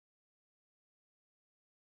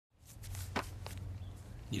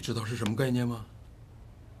你知道是什么概念吗？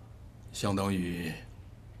相当于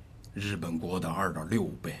日本国的2.6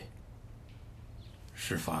倍，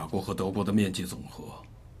是法国和德国的面积总和。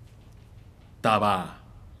大吧？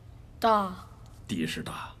大。地是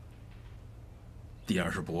大，地二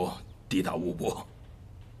是薄，地大物博。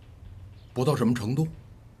薄到什么程度？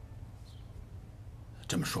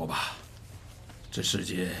这么说吧，这世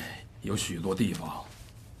界有许多地方，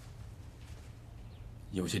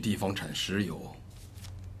有些地方产石油，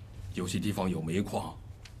有些地方有煤矿，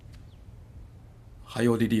还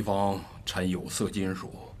有的地方产有色金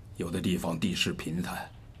属，有的地方地势平坦，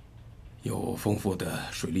有丰富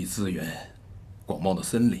的水利资源，广袤的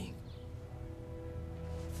森林。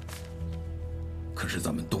可是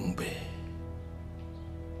咱们东北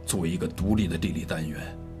作为一个独立的地理单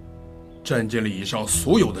元，占尽了以上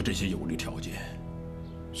所有的这些有利条件，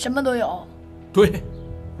什么都有。对，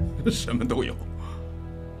什么都有。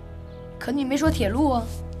可你没说铁路啊。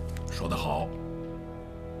说得好，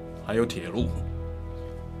还有铁路。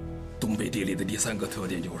东北地理的第3个特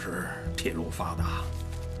点就是铁路发达。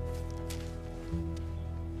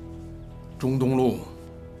中东路、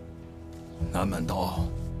南满道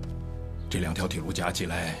这2条铁路加起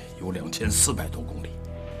来有2400多公里。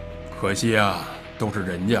可惜啊，都是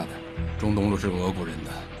人家的。中东路是俄国人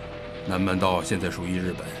的，南满道现在属于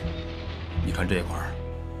日本。你看这块儿，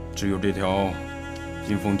只有这条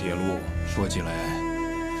金丰铁路，说起来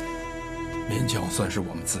勉强算是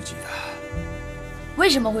我们自己的。为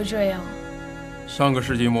什么会这样？上个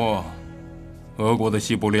世纪末，俄国的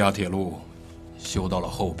西伯利亚铁路修到了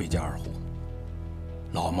后贝加尔湖。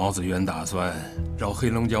老毛子原打算绕黑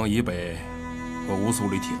龙江以北和乌苏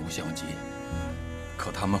里铁路相接，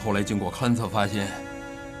可他们后来经过勘测发现，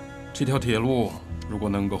这条铁路如果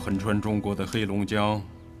能够横穿中国的黑龙江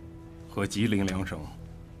和吉林2省，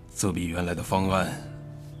则比原来的方案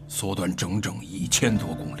缩短整整1000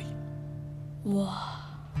多公里。哇！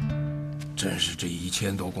真是这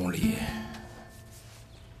1000多公里，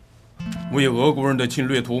为俄国人的侵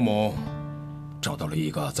略图谋找到了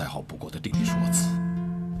一个再好不过的地理说辞。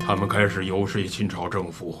他们开始游说清朝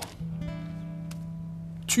政府，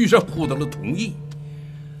居然获得了同意，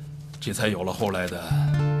这才有了后来的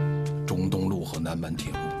中东路和南满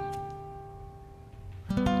铁路。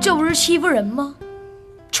这不是欺负人吗？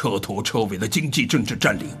彻头彻尾的经济政治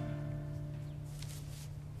占领。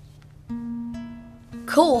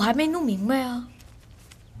可我还没弄明白啊。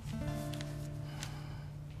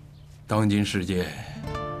当今世界，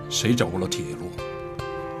谁掌握了铁路，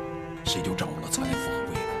谁就掌握了财富和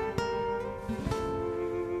未来。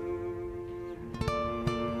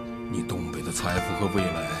你东北的财富和未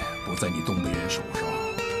来不在你东北人手上，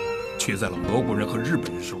却在了俄国人和日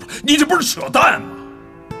本人手上，你这不是扯淡吗？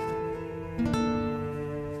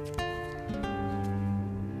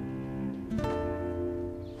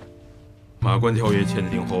马关条约签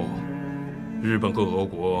订后，日本和俄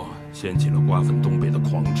国掀起了瓜分东北的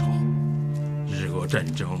狂潮。日俄战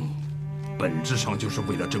争本质上就是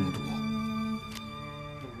为了争夺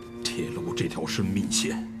铁路这条生命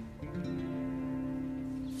线。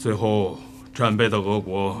最后，战败的俄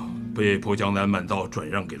国被迫将南满道转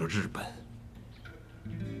让给了日本。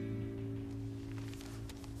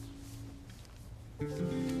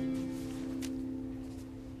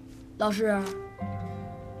老师，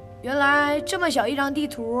原来这么小一张地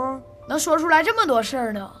图能说出来这么多事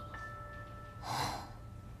儿呢。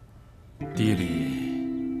地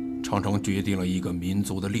理常常决定了一个民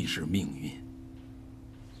族的历史命运。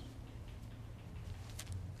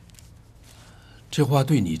这话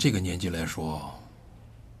对你这个年纪来说，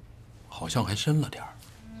好像还深了点儿。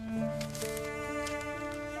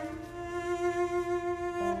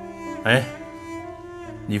哎，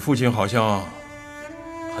你父亲好像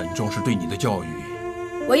很重视对你的教育。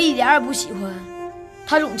我一点也不喜欢，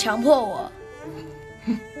他总强迫我。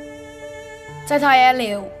在他眼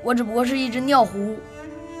里，我只不过是一只尿壶，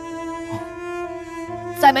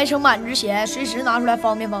在没盛满之前，随时拿出来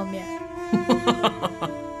方便方便。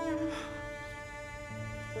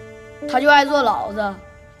他就爱做老子，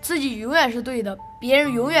自己永远是对的，别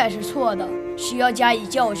人永远是错的，需要加以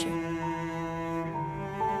教训。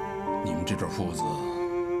你们这对父子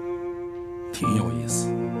挺有意思。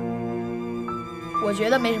我觉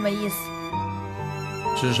得没什么意思。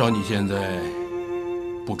至少你现在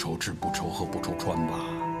不愁吃不愁喝不愁穿吧？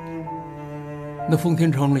那丰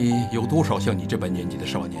田城里有多少像你这般年纪的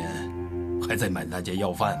少年还在满大街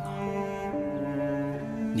要饭呢？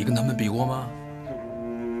你跟他们比过吗？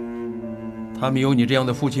他们有你这样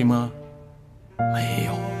的父亲吗？没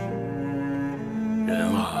有。人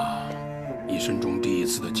啊，一生中第一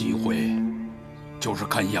次的机会，就是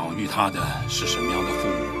看养育他的是什么样的父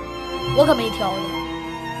母。我可没挑的。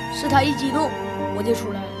是他一激动，我就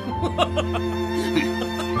出来了。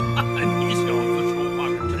你小子说话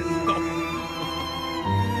可真高。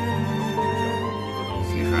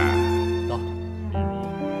媳妇儿，到。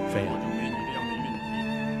谁呀？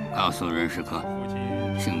告诉任世科，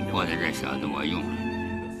姓郭的这小子我用了。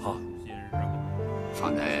好，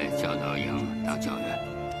放在教导营当教员。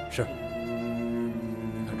是。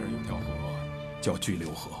你看这儿有条河，叫巨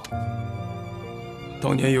流河。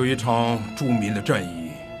当年有一场著名的战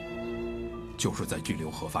役，就是在巨流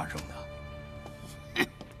河发生的。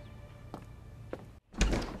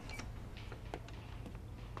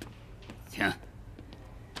行，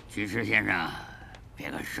菊池先生，别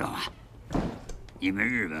个实话，你们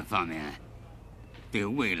日本方面对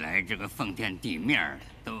未来这个奉天地面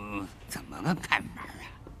都怎么个看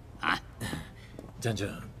法啊？将军，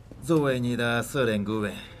作为你的司令顾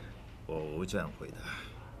问，我无权回答。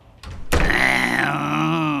哎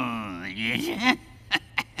呦，你这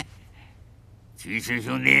菊池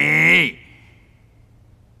兄弟，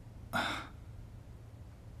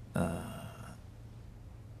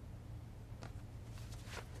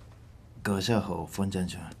阁下和冯将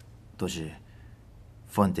军都是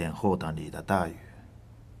奉天后堂里的大鱼。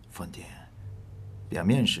奉天表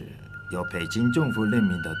面是由北京政府任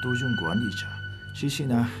命的督军管理者，其实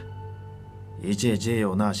呢，一切皆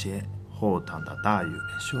由那些后堂的大鱼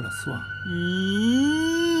们说了算。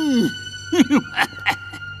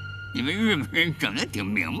你们日本人整得挺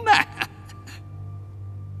明白。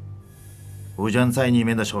武装在你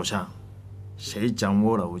们的手上，谁掌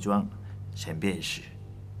握了武装，谁便是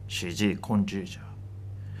实际控制者。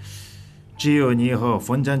只有你和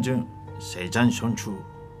冯将军谁占胜出，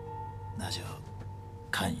那就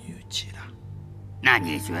看运气了。那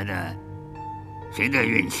你觉得谁的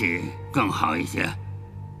运气更好一些？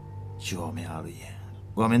据我们而言，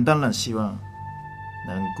我们当然希望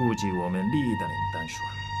能顾及我们利益的人当选。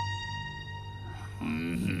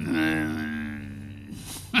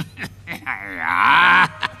哎呀，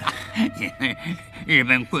你们日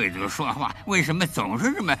本贵族说话为什么总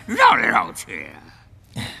是这么绕来绕去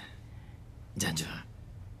啊？将军，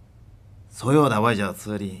所有的外交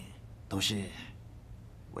辞令都是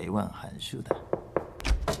委婉含蓄的。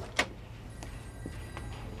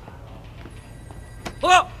报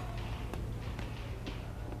告，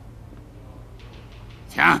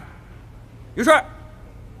请。元帅，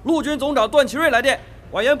陆军总长段祺瑞来电，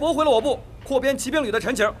婉言驳回了我部扩编骑兵旅的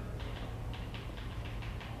陈情。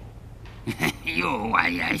又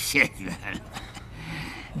婉言谢绝了，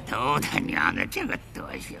都他娘的这个德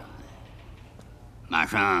行！马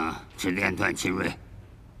上致电段祺瑞，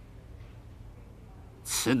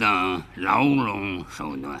此等牢笼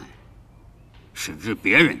手段，使之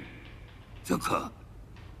别人，则可；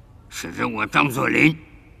使之我张作霖，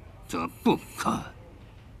则不可。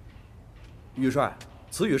元帅，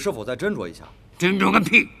此语是否再斟酌一下？斟酌个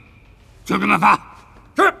屁！就这么发。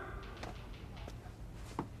是。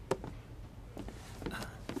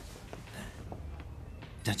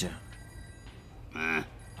将军，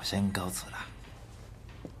我先告辞了。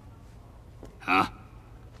好，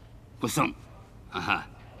不送，啊哈。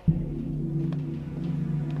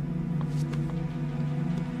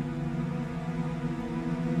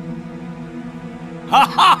哈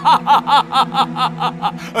哈哈哈哈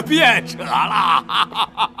哈！别扯了！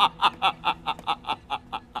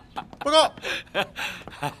报告，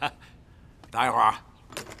待会儿，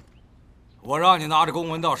我让你拿着公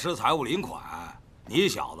文到市财务领款，你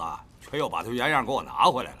小子却又把它原样给我拿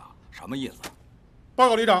回来了，什么意思？报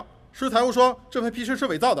告旅长，市财务说这份批示是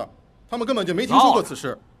伪造的，他们根本就没听说过此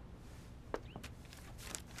事。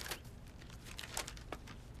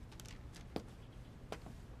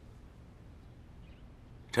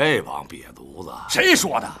这帮瘪犊子！谁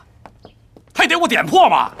说的？还得我点破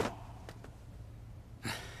吗？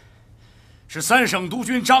是三省督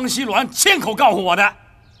军张锡銮亲口告诉我的，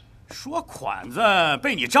说款子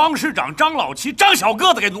被你张师长张老七、张小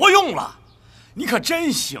个子给挪用了。你可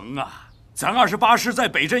真行啊！咱28师在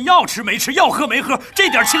北镇要吃没吃，要喝没喝，这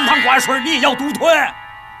点清汤寡水你也要独吞。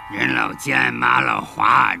人老奸，马老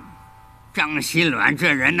滑，张锡銮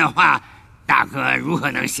这人的话，大哥如何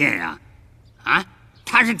能信啊？啊？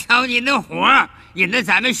他是挑你的火，引得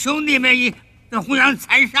咱们兄弟们互相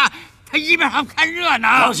残杀，他一边还看热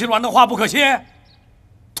闹。张锡銮的话不可信，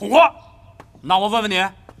土。那我问问你，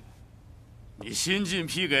你新近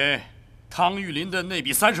批给汤玉麟的那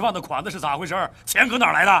笔30万的款子是咋回事？钱搁哪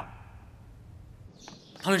儿来的？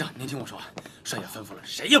唐旅长，您听我说，帅爷吩咐了，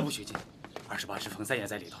谁也不许进。28师冯三爷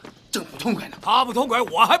在里头，正不痛快呢。他不痛快，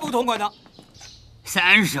我还不痛快呢。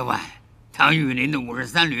30万，汤玉麟的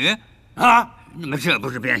53旅啊！那么这不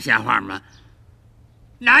是编瞎话吗？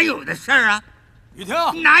哪有的事儿啊！雨婷，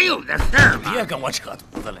哪有的事儿嘛？别跟我扯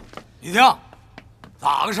犊子了。雨婷，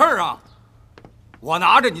咋个事儿啊？我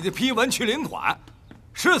拿着你的批文去领款，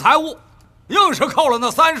市财务硬是扣了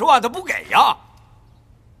那30万，他不给呀。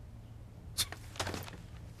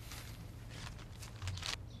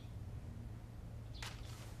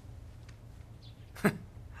哼，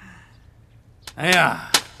哎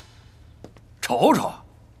呀，瞅瞅，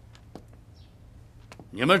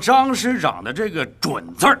你们张师长的这个“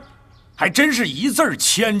准”字儿，还真是一字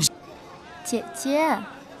千金。姐姐，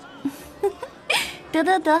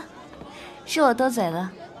得，是我多嘴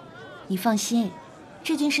了。你放心，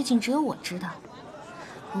这件事情只有我知道，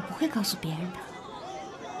我不会告诉别人的。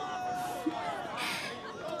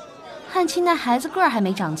汉卿那孩子个儿还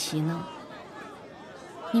没长齐呢，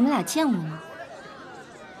你们俩见过吗？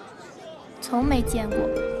从没见过。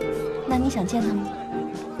那你想见他吗？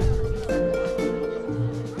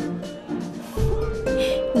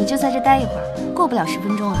你就在这待一会儿，过不了10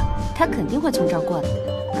分钟啊，他肯定会从这儿过的。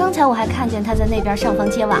刚才我还看见他在那边上房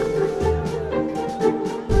揭瓦呢。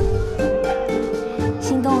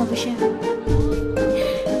心动了不是？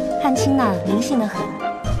汉卿呐，灵性的很，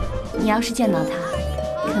你要是见到他，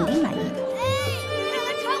肯定满意的。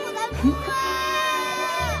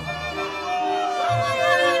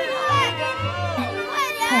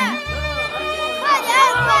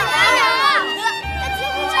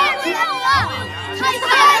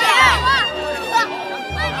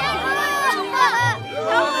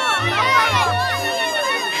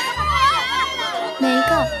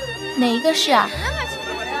哪一个是啊？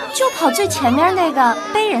就跑最前面那个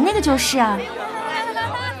背人那个就是啊。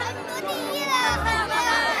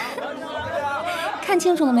看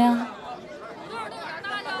清楚了没有？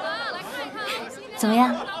怎么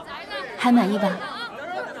样？还满意吧？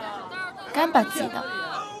干巴唧的，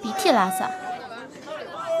鼻涕拉撒。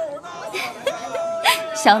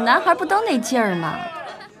小男孩不都那劲儿吗？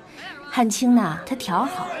汉卿呐，他调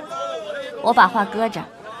好，我把话搁这儿，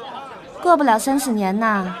过不了3、4年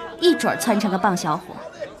呐，一准儿窜成个棒小伙。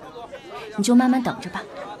你就慢慢等着吧，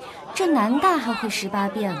这男大还会18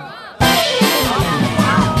变呢。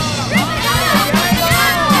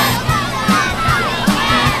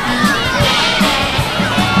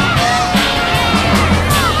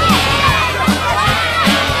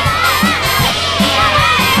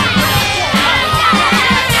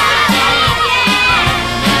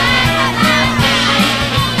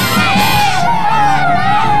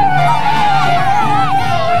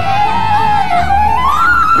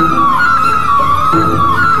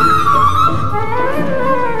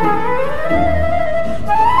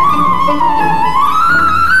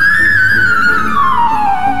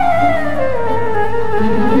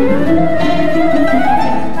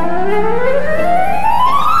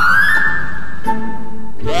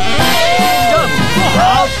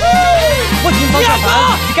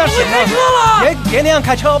别那样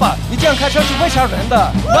开车吧，你这样开车是会杀人的。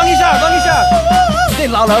让一下，你得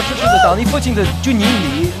老老实实的到你父亲的军营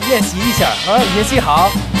里练习一下啊，练习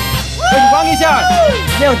好。你让一下，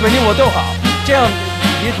那样对你我都好，这样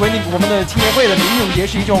也对你我们的青年会的名誉也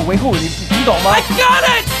是一种维护，你懂吗 ？I got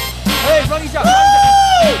it！ 哎，让一下，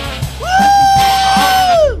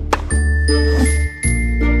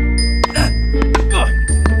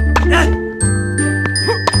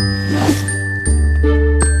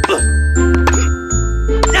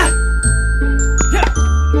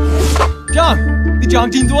长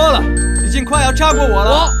进多了，已经快要超过我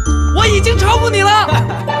了。我已经超过你了。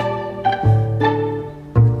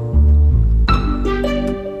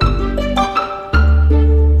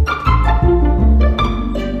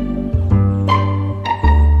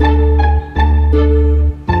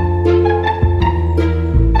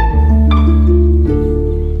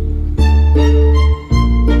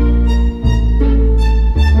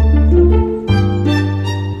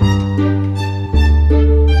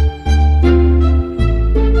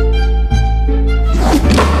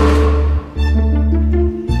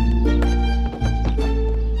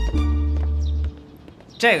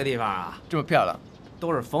这个地方啊，这么漂亮，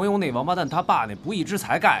都是冯庸那王八蛋他爸那不义之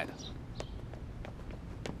财盖的。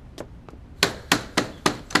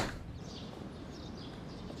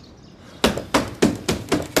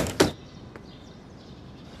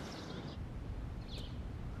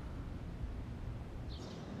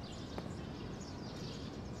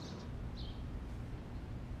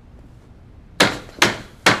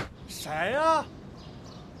谁呀？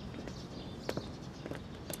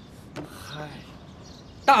嗨。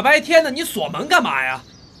大白天的，你锁门干嘛呀？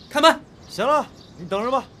开门！行了，你等着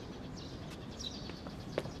吧。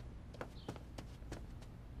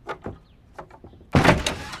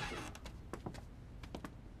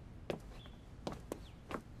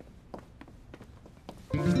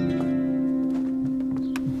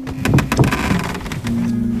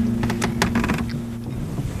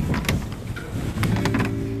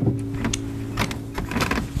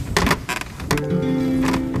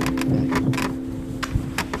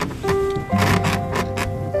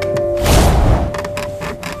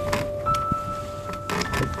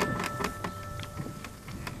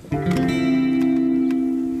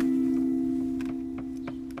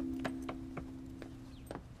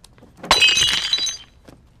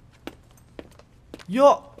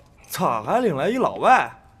哟，咋还领来一老外？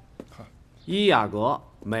伊雅阁，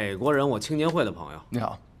美国人，我青年会的朋友。你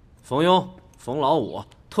好，冯庸，冯老五，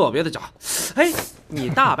特别的巧。哎，你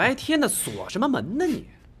大白天的锁什么门呢你？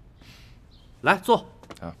来坐。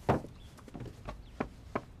啊。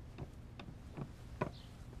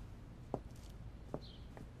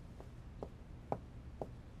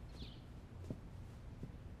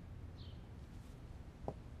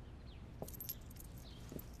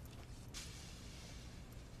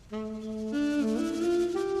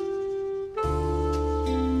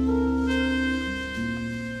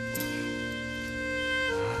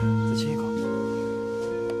再亲一口。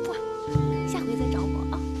哇，下回再找我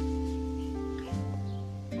啊。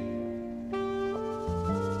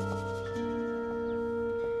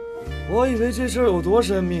我以为这事儿有多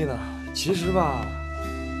神秘呢，其实吧，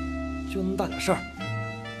就那么大点事儿。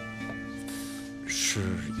是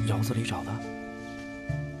窑子里找的？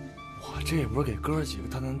我这不是给哥儿几个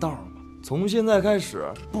探探道吗？从现在开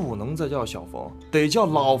始，不能再叫小冯，得叫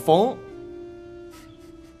老冯。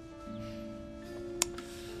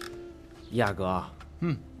亚哥，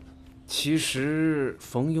其实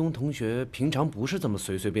冯庸同学平常不是这么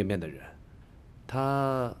随随便便的人，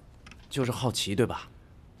他就是好奇，对吧？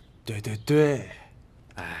对对对。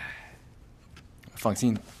哎，放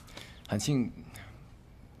心，韩信，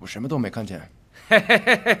我什么都没看见。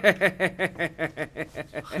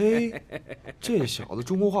嘿，这小子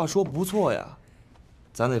中国话说不错呀，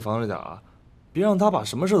咱得防着点啊，别让他把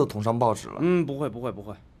什么事都捅上报纸了。不会不会不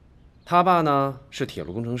会，他爸呢是铁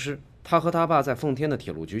路工程师，他和他爸在奉天的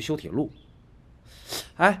铁路局修铁路。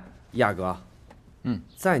哎，亚哥，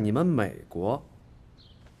在你们美国，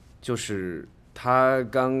就是他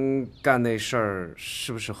刚干那事儿，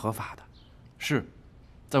是不是合法的？是，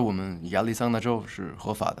在我们亚利桑那州是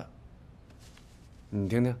合法的。你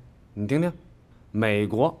听听，你听听，美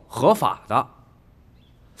国合法的。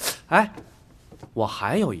哎，我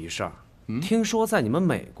还有一事儿，听说在你们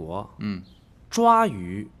美国，抓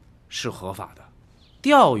鱼是合法的，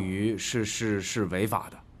钓鱼是违法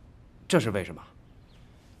的，这是为什么？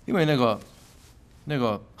因为那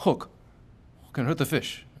个 hook can hurt the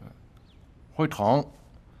fish， 会疼。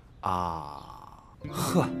啊，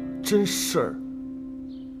呵，真事儿。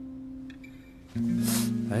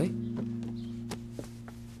哎。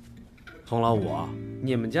冯老五，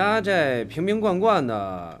你们家这瓶瓶罐罐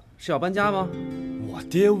的是要搬家吗？我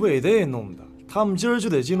爹为得弄的，他们今儿就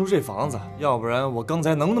得进入这房子，要不然我刚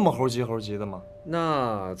才能那么猴急的吗？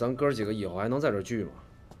那咱哥几个以后还能在这儿聚吗？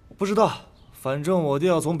不知道，反正我爹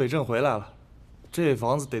要从北镇回来了，这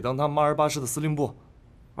房子得当他们28师的司令部。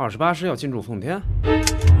28师要进驻奉天？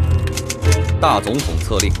大总统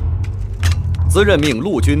策令，自任命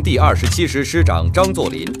陆军第27师师长张作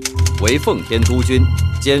霖为奉天督军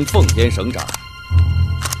兼奉天省长，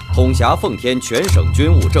统辖奉天全省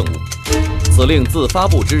军务政务。此令自发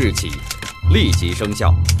布之日起立即生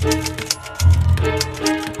效。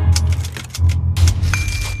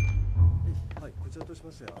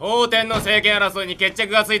奉天の政権争いに決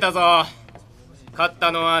着がついたぞ。勝っ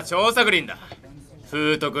たのは張作霖だ。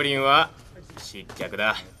風徳霖は失脚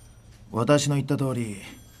だ。私の言った通り、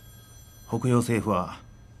北洋政府は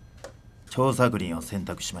張作霖を選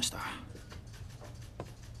択しました。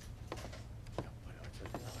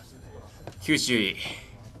九州医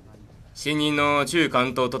新任の駐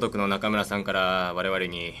関東都督の中村さんから我々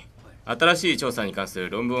に新しい調査に関する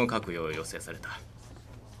論文を書くよう要請された。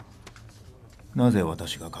なぜ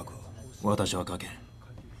私が書く？私は書けん。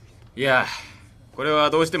いや、これは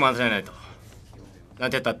どうしても話せないと。なん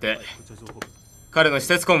て言ったって彼の施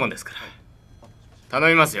設顧問ですから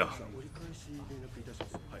頼みますよ。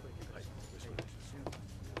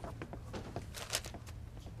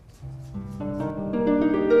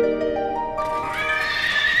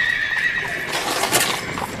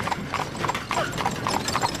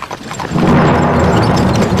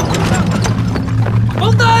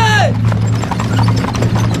冯大爷，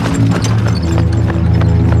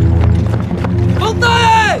冯大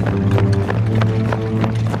爷。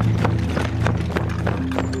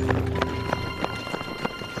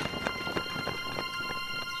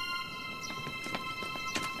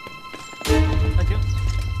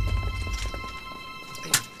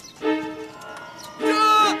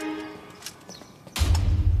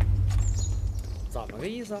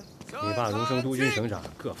意思？你爸荣升督军省长，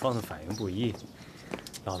各方的反应不一。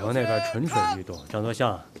老罗那边蠢蠢欲动，张作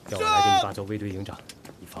相叫我来给你爸做卫队营长，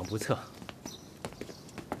以防不测。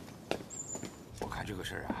我看这个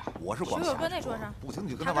事儿啊，我是光水果搁那桌上，不行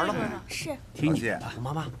你就跟他玩了。是。听你，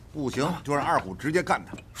妈妈，不行就让二虎直接干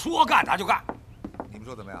他，说干他就干。你们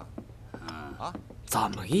说怎么样？啊？怎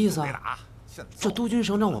么意思啊？这督军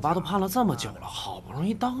省长我爸都盼了这么久了，好不容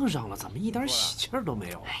易当上了，怎么一点喜气儿都没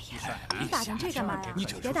有啊？哎呀，你打听这干嘛呀？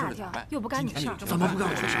别打听，又不干你事儿。怎么不干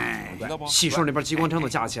我的事儿？西顺那边机关枪都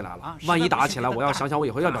架起来了，万一打起来，我要想想我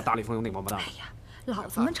以后要不要大力风用那王八蛋。哎呀，老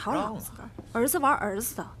子们吵老子的，儿子玩儿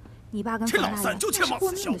子的。你爸跟冯大爷那是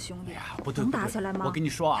过命的兄弟，能打起来吗？我跟你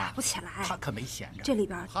说啊，打不起来。他可没闲着。这里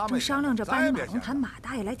边正商量着搬马龙潭马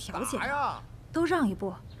大爷来调解呢，都让一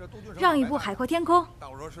步，让一步，海阔天空。大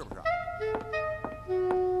伙说是不是？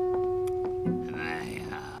哎呀，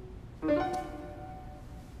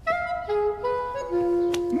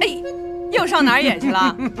哎，又上哪儿演去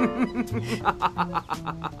了？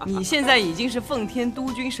你现在已经是奉天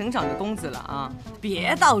督军省长的公子了啊，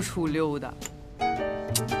别到处溜达，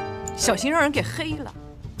小心让人给黑了。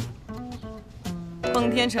奉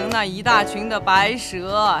天城那一大群的白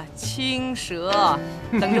蛇、青蛇，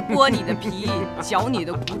等着剥你的皮、嚼你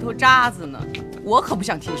的骨头渣子呢。我可不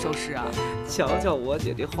想替你受事啊！瞧瞧我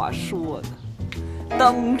姐这话说的，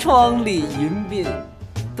当窗理云鬓，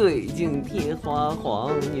对镜贴花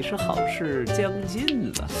黄，你是好事将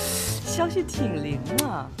近了，消息挺灵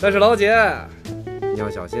啊。但是老姐，你要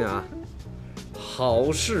小心啊，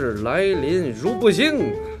好事来临如不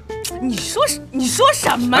幸。你说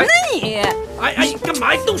什么呢你？哎，干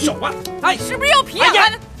嘛动手啊？哎，是不是要皮啊？呀，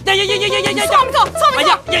错没错？错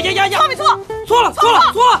没错？错没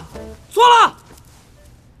错？错了！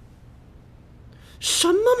什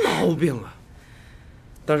么毛病啊？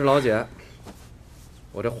但是老姐，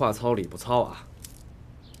我这话糙理不糙啊。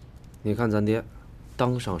你看咱爹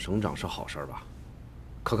当上省长是好事吧？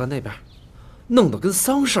可看那边，弄得跟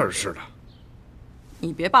丧事儿似的。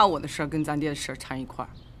你别把我的事儿跟咱爹的事儿掺一块儿。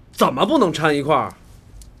怎么不能掺一块儿？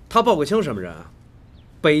他报国清什么人啊？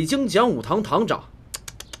北京讲武堂堂长。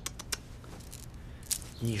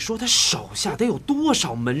你说他手下得有多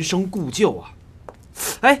少门生故旧啊？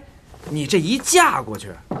哎，你这一嫁过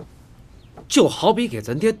去，就好比给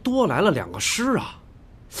咱爹多来了2个师啊，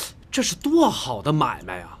这是多好的买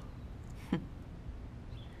卖啊！哼，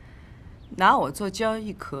拿我做交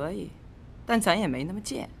易可以，但咱也没那么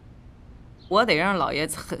贱，我得让老爷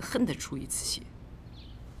子狠狠地出一次血。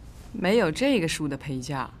没有这个数的陪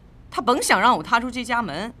嫁，他甭想让我踏出这家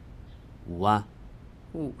门。5万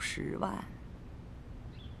，50万。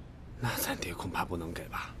那咱爹恐怕不能给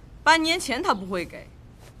吧？半年前他不会给，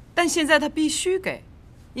但现在他必须给，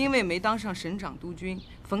因为没当上省长督军，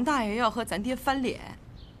冯大爷要和咱爹翻脸。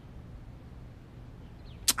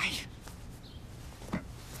哎呀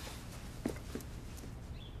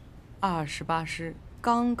，28师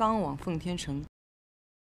刚刚往奉天城。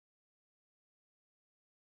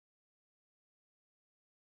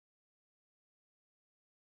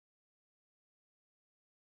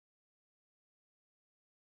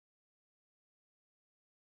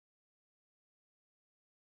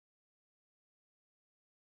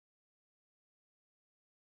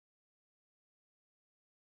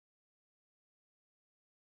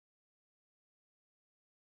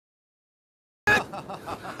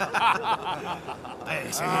哎，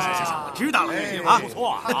行，我知道了，啊，不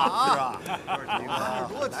错啊，是啊，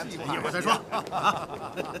多气派，一会儿再说啊，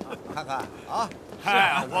看看啊，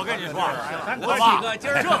哎，我跟你说，我几个今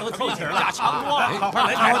儿这都凑齐了，差不多了，快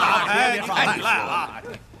来打，哎，你来啊，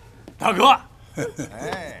大哥，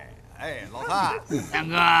哎，老三，三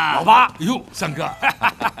哥，老八，哎呦，三哥，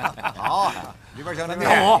好，里边请，里边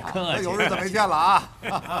请，有日子没见了啊！来，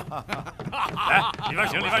里边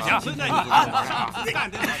请，里边请。现在你干的好，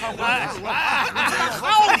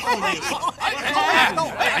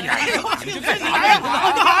哎，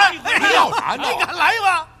你要啥呢？你敢来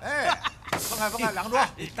吗？哎，分开，两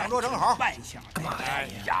桌正好。干嘛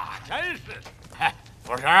呀？真是，哎，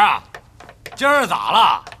福神啊，今儿咋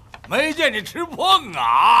了？没见你吃碰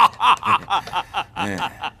啊！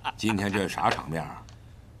哎，今天这是啥场面啊？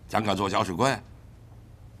咱敢做搅屎棍？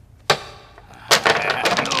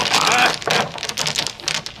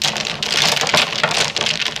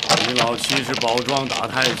你老七是宝庄打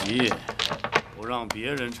太极，不让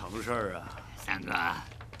别人成事儿啊！三哥，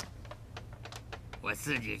我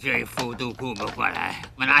自己这一副都顾不过来，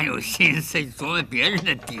我哪有心思琢磨别人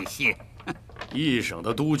的底细？一省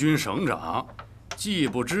的督军省长，既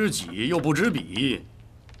不知己又不知彼，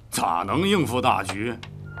咋能应付大局？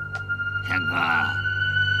三哥，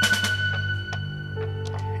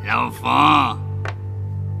老冯，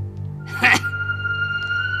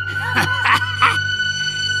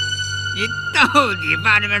你到底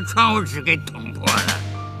把这个窗户纸给捅破了？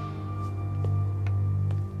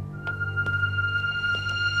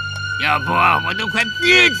要不我都快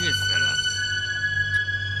憋屈死了。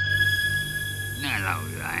那老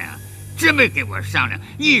袁呀，这么给我商量，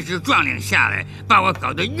一直壮令下来，把我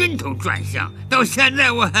搞得晕头转向，到现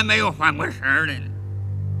在我还没有缓过神来呢。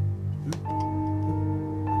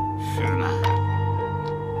是吗？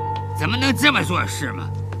怎么能这么做是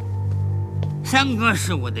吗？三哥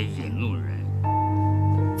是我的引路人，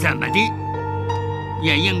怎么的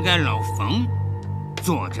也应该老冯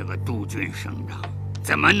做这个督军省长，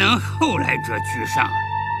怎么能后来者居上？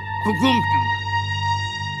不公平吗？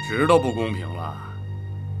知道不公平了。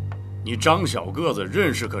你张小个子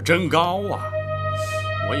认识可真高啊！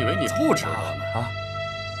我以为你不知道呢。啊，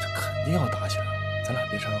这肯定要打起来了，咱俩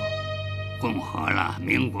别掺和。共和了，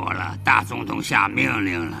民国了，大总统下命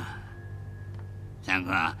令了。三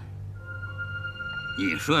哥，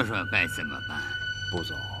你说说该怎么办？不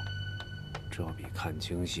走，这比看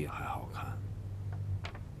京戏还好看。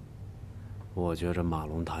我觉着马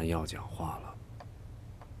龙潭要讲话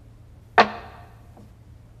了。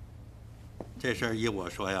这事儿依我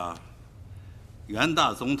说呀，袁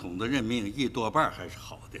大总统的任命一多半还是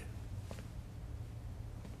好的。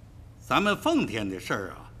咱们奉天的事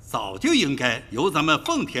儿啊，早就应该由咱们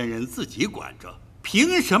奉天人自己管着，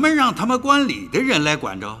凭什么让他们关里的人来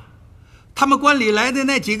管着？他们关里来的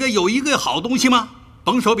那几个有一个好东西吗？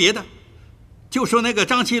甭说别的，就说那个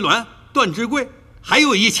张其鸾、段志贵，还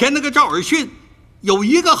有以前那个赵尔巽，有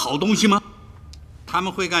一个好东西吗？他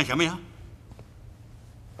们会干什么呀？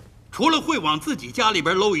除了会往自己家里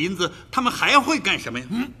边搂银子，他们还会干什么呀？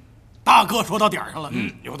大哥说到点上了，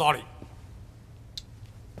有道理。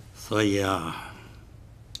所以啊，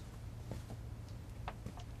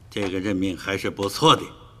这个任命还是不错的。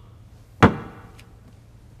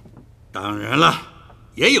当然了，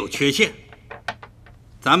也有缺陷。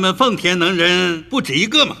咱们奉天能人不止一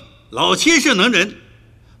个嘛，老七是能人，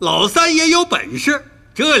老三也有本事。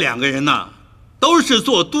这两个人呐，都是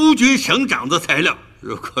做督军省长的材料。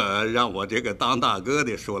如果让我这个当大哥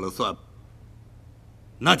的说了算，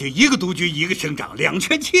那就一个督军一个省长，两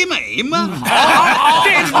全其美嘛。好，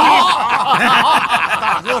这主意好，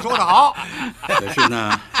大哥说的好。可是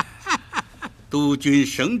呢，督军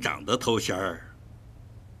省长的头衔儿，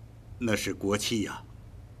那是国戚呀，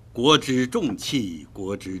国之重器，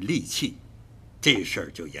国之利器，这事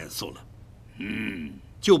儿就严肃了。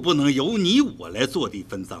就不能由你我来坐地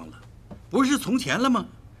分赃了。不是从前了吗？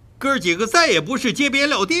哥几个再也不是街边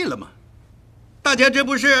撂地了吗？大家这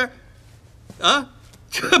不是，啊，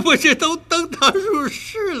这不是都登堂入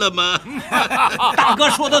室了吗？大哥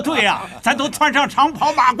说的对呀，咱都穿上长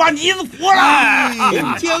袍，马挂呢子服了。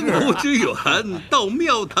从江湖之远到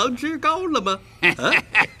庙堂之高了吗？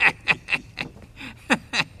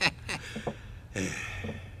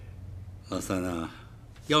老三啊，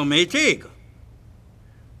要没这个，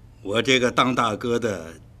我这个当大哥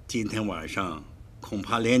的今天晚上恐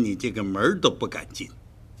怕连你这个门都不敢进。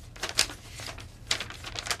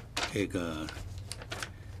这个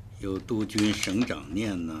由督军省长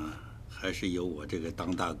念呢，还是由我这个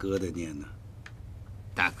当大哥的念呢？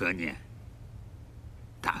大哥念，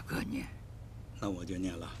大哥念，那我就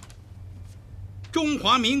念了。中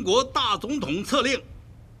华民国大总统册令，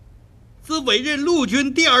自委任陆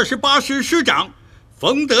军第28师师长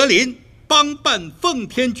冯德林帮办奉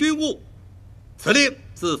天军务，此令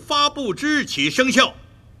自发布之日起生效。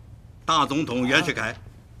大总统袁世凯。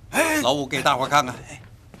老五给大伙看看。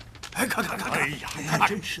哎，看，哎呀，看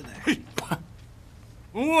真是的。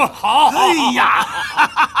好，哎呀，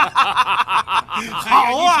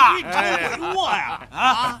好啊，真会握呀！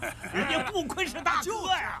啊，人家不愧是大哥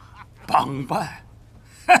呀。帮办，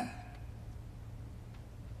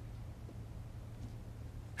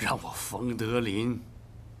让我冯德林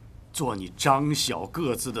做你张小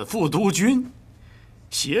个子的副督军，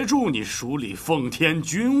协助你署理奉天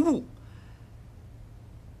军务。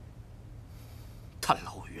他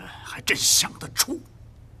老袁还真想得出。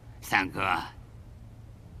三哥，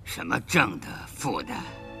什么正的副的，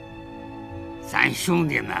咱兄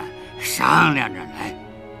弟们商量着来。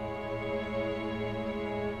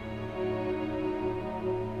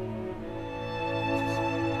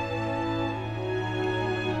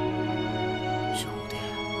兄弟，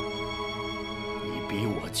你比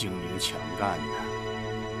我精明强干的，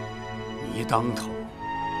你当头，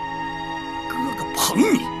哥哥捧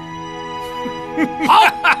你。好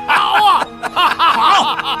啊，好。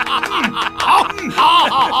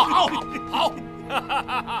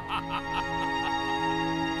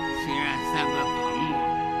既然三哥捧我，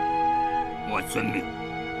我遵命。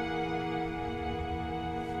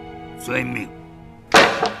遵命。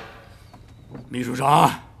秘书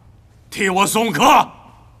长，替我送客。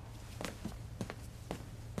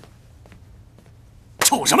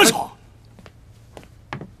瞅什么瞅？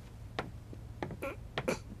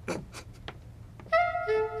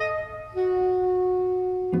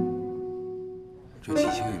这体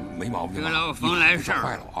型没毛病。这个老冯来事儿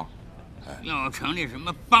坏了啊！要成立什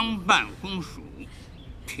么帮办公署，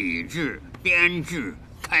体制、编制、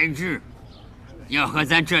开支，要和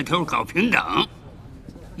咱这头搞平等，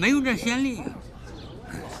没有这先例啊，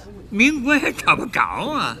民国也找不着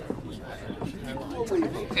啊。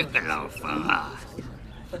这个老冯啊，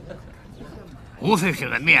无非是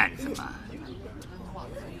个面子嘛。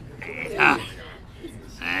啊，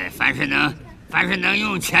凡是能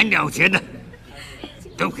用钱了结的，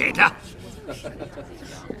都给他，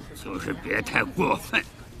就是别太过分。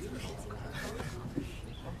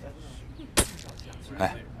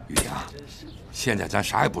哎，玉婷啊，现在咱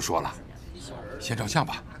啥也不说了，先照相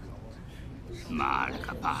吧。妈了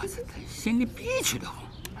个巴子的，心里憋屈得慌。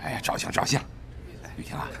哎呀，照相照相。玉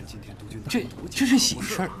婷啊，这是喜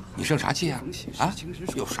事儿，你生啥气啊？啊，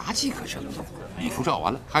有啥气可生的？礼服照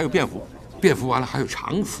完了还有便服，便服完了还有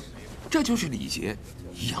常服，这就是礼节，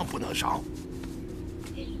一样不能少。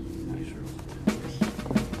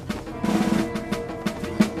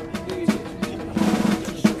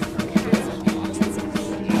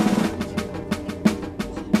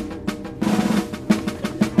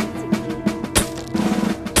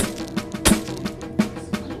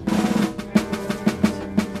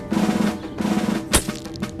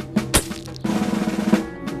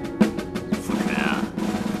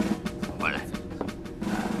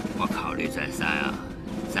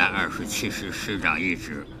其实师长一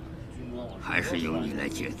职，还是由你来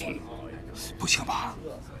接替。不行吧？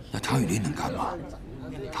那唐雨林能干吗？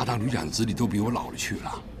他当旅长资历都比我老了去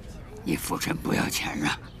了。你父亲不要谦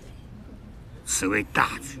让，此为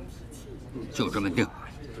大局，就这么定。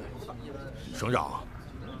省长，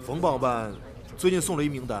冯帮办最近送了一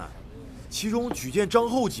名单，其中举荐张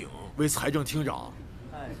后景为财政厅长。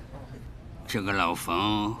这个老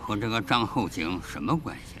冯和这个张后景什么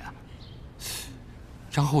关系啊？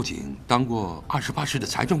张后景当过28师的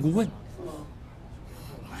财政顾问。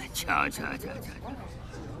瞧，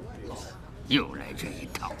又来这一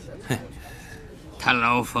套。哼，他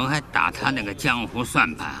老冯还打他那个江湖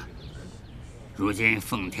算盘。如今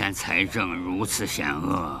奉天财政如此险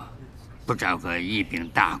恶，不找个一秉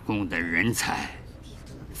大功的人才，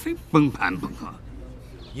非崩盘不可。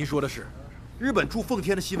您说的是，日本驻奉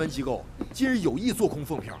天的新闻机构近日有意做空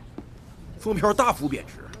凤票，凤票大幅贬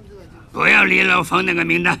值。不要理老冯那个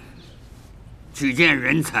名单，举荐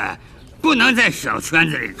人才不能在小圈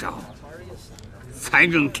子里找。财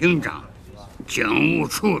政厅长、警务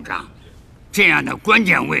处长这样的关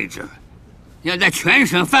键位置，要在全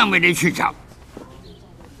省范围内去找。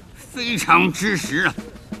非常之时啊，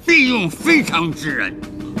必用非常之人。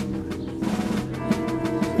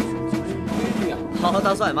好，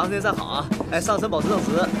大帅，马上站好啊！哎，上身保持正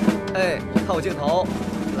直，哎，看我镜头，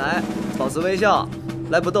来，保持微笑。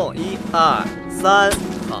来不动，1、2、3，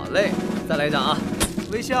好嘞，再来一张啊！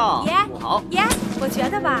微笑，爷，好。爷，我觉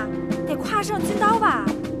得吧，得挎上军刀吧，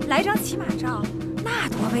来张骑马照，那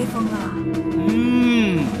多威风啊！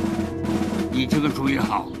你这个主意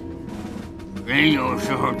好。人有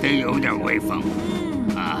时候得有点威风。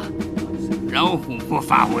啊，老虎不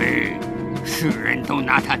发威，世人都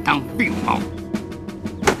拿他当病猫。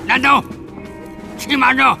拿刀，骑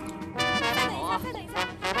马照。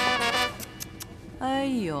哎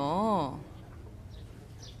呦，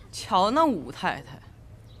瞧那武太太，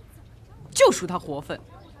就属她活分。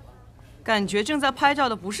感觉正在拍照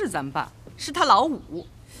的不是咱爸，是他老五。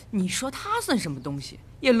你说他算什么东西？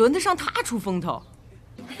也轮得上他出风头？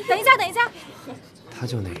等一下，等一下，他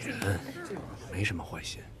就那人，没什么坏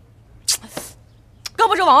心。胳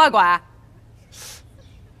膊肘往外拐，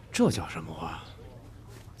这叫什么话？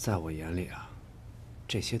在我眼里啊，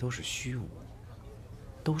这些都是虚无，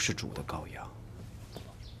都是主的羔羊。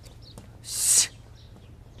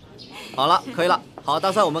好了，可以了。好，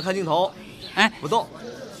大帅，我们看镜头。哎，不动。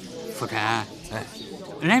傅晨，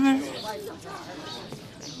来吧。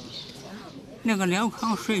那个辽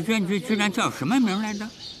康税捐局局长叫什么名来着？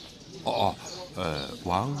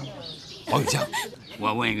王永江。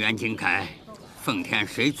我问袁金凯，奉天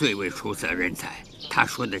谁最为出色人才？他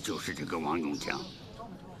说的就是这个王永江。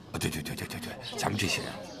对，咱们这些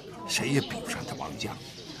人谁也比不上他王江，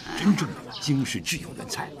真正的经世致用人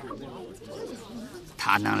才。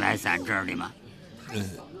他能来咱这里吗？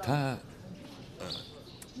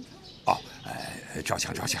照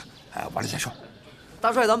相，完了再说。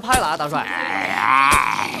大帅，咱们拍了啊，大帅。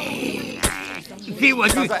给我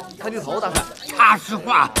去！大帅，看镜头，大帅。他实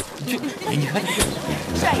话。去，你看，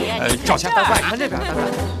帅爷，照相，大帅，看这边，大帅。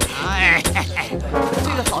哎，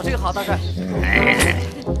这个好，这个好，大帅。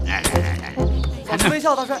来，保持微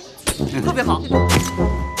笑，大帅，特别好。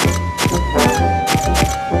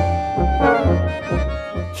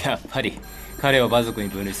やっぱり彼を馬族に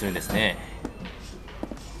分類するんですね。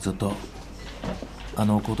ずっとあ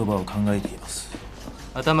の言葉を考えています。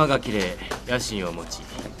頭がきれい、野心を持ち、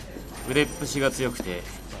腕っぷしが強くて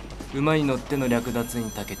馬に乗っての略奪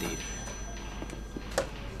に長けている。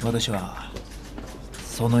私は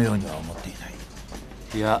そのようには思っていない。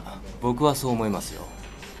いや、僕はそう思いますよ。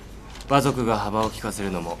馬族が幅を利かせ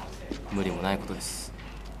るのも無理もないことです。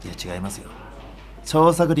いや違いますよ。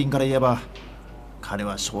張作霖から言えば彼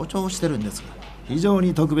は象徴してるんです。非常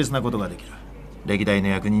に特別なことができる。歴代の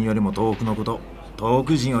役人よりも東北のこと、東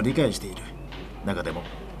北人を理解している。中でも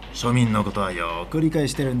庶民のことはよく理解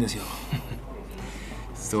してるんですよ。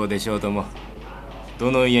そうでしょうとも。ど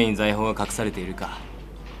の家に財宝が隠されているか、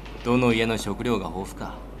どの家の食料が豊富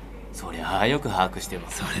か、そりゃあよく把握してま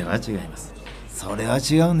す。それは違います。それは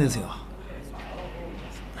違うんですよ。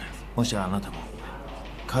もしあなたも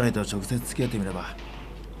彼と直接付き合ってみれば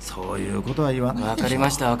そういうことは言わないでしょう。わかりま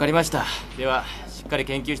した、わかりました。ではしっかり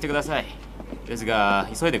研究してください。ですが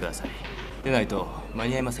急いでください。でないと間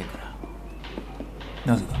に合いませんから。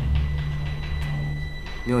なぜか。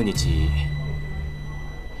明日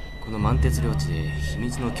この満鉄領地で秘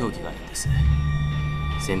密の協議があるんです。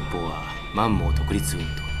先方は満蒙独立運動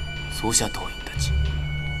の奏者党員たち。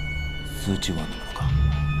数値ワンなのか。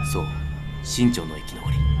そう、清朝の生き残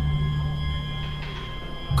り。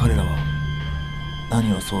彼らは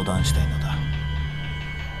何を相談したいのだ。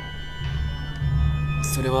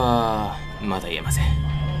それはまだ言えません。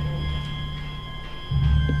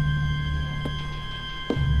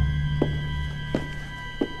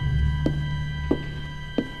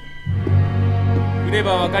来れ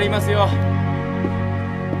ばわかりますよ。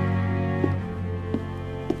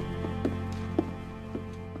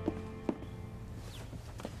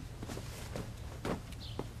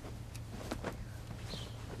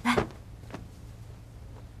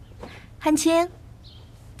汉卿，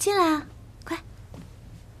进来啊，快！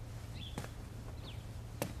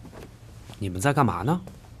你们在干嘛呢？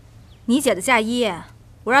你姐的嫁衣，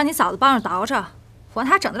我让你嫂子帮着捯饬，我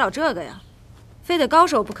哪整得了这个呀？非得高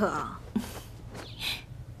手不可啊！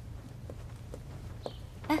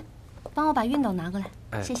哎，帮我把熨斗拿过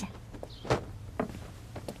来，谢谢。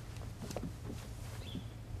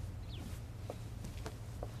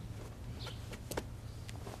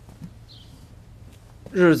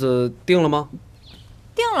日子定了吗？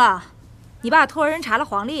定了，你爸托人查了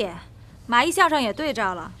黄历，马衣相上也对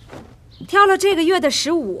照了，挑了这个月的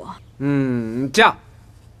15。嫁，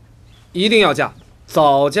一定要嫁，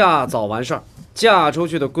早嫁早完事儿。嫁出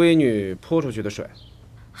去的闺女泼出去的水。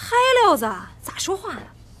嗨溜子，咋说话呢？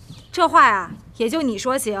这话呀，也就你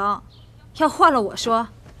说行，要换了我说，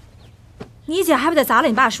你姐还不得砸了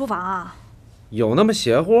你爸书房啊？有那么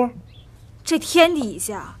邪乎？这天底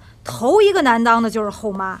下头一个难当的就是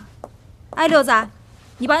后妈。哎，六子，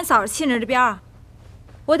你把你嫂子沁着这边儿，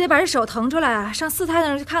我得把这手腾出来，上四太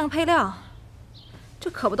那儿去看看配料。这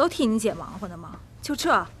可不都替你姐忙活呢吗？就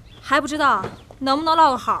这还不知道能不能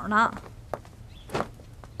落个好呢？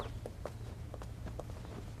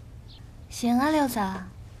行啊，六子，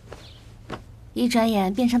一转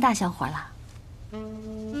眼变成大小伙了。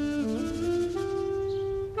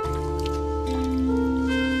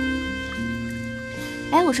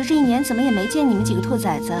哎，我说这一年怎么也没见你们几个兔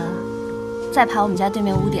崽子再爬我们家对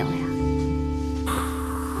面屋顶了呀？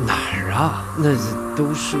哪儿啊？那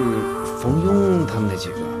都是冯庸他们那几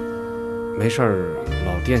个，没事儿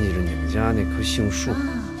老惦记着你们家那棵杏树。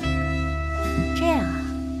这样啊？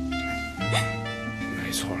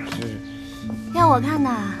没错，这是。要我看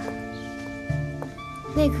呐，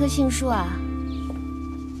那棵杏树啊，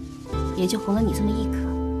也就红了你这么一棵。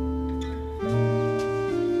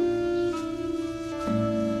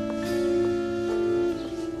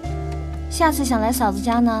下次想来嫂子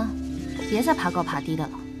家呢，别再爬高爬低的了，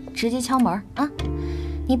直接敲门啊！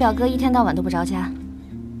你表哥一天到晚都不着家。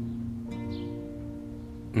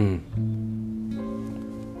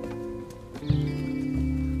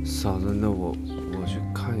嫂子，那我去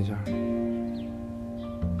看一下。